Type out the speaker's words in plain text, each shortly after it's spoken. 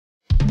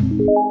Hi,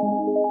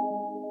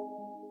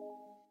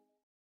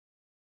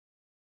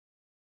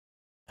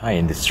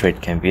 in this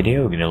STR8CHEM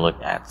video, we're going to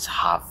look at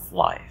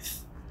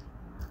half-life.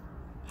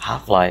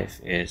 Half-life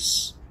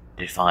is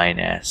defined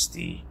as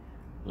the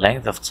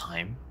length of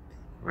time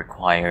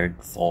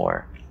required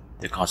for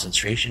the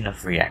concentration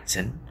of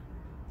reactant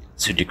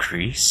to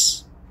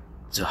decrease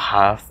to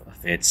half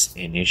of its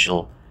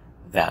initial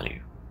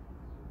value.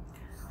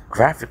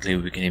 Graphically,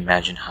 we can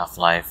imagine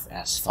half-life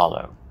as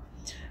follows.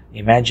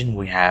 Imagine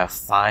we have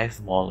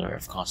 5 molar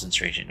of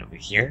concentration over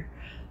here,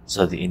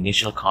 so the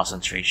initial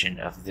concentration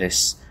of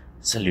this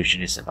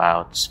solution is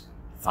about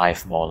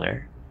 5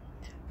 molar,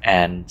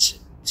 and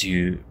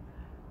to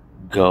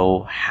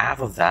go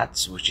half of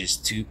that, which is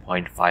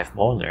 2.5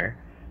 molar,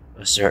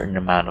 a certain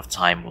amount of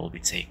time will be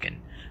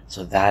taken.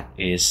 So that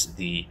is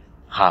the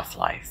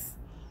half-life.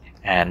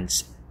 And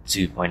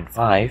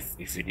 2.5,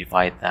 if you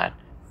divide that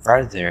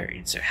further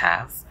into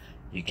half,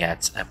 you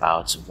get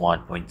about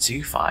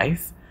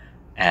 1.25,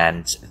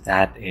 and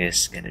that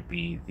is going to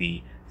be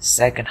the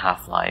second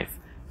half-life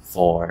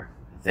for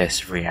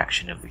this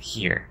reaction over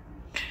here.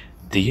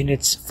 The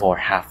units for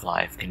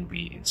half-life can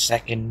be in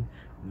second,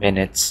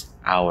 minutes,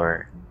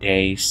 hour,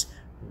 days,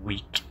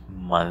 week,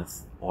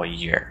 month, or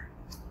year.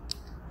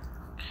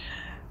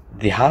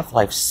 The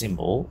half-life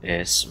symbol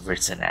is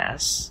written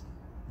as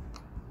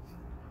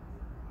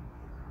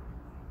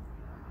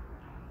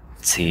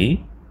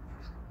T,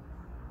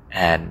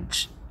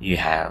 and you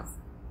have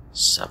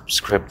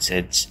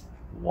subscripted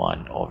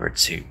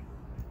 1/2.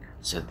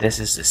 So this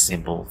is the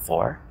symbol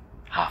for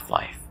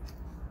half-life.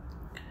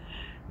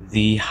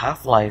 The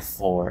half-life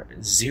for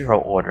zero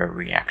order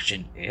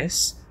reaction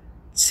is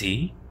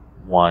T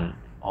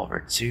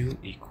 1/2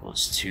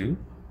 equals 2.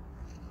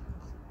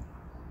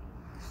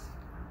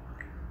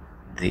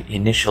 The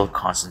initial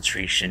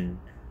concentration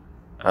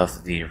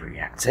of the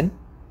reactant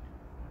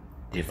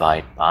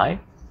divided by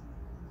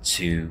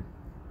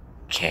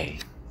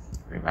 2K.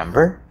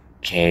 Remember,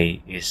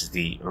 K is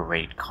the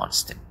rate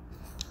constant.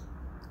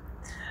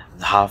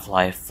 The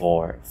half-life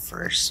for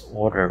first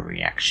order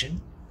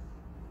reaction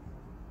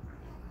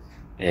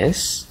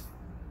is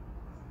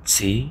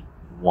T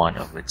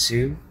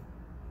 1/2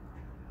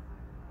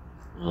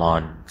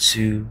 ln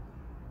 2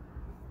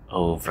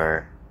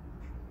 over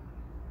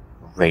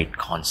rate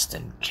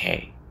constant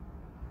K.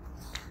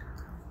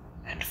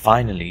 And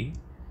finally,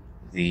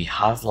 the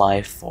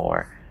half-life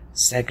for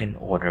second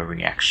order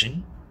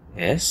reaction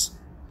is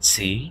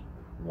T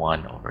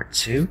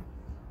 1/2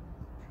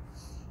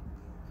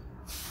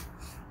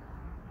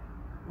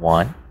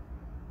 1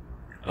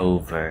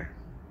 over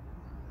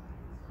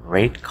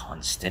rate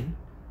constant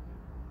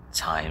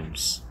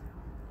times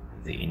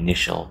the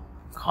initial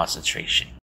concentration.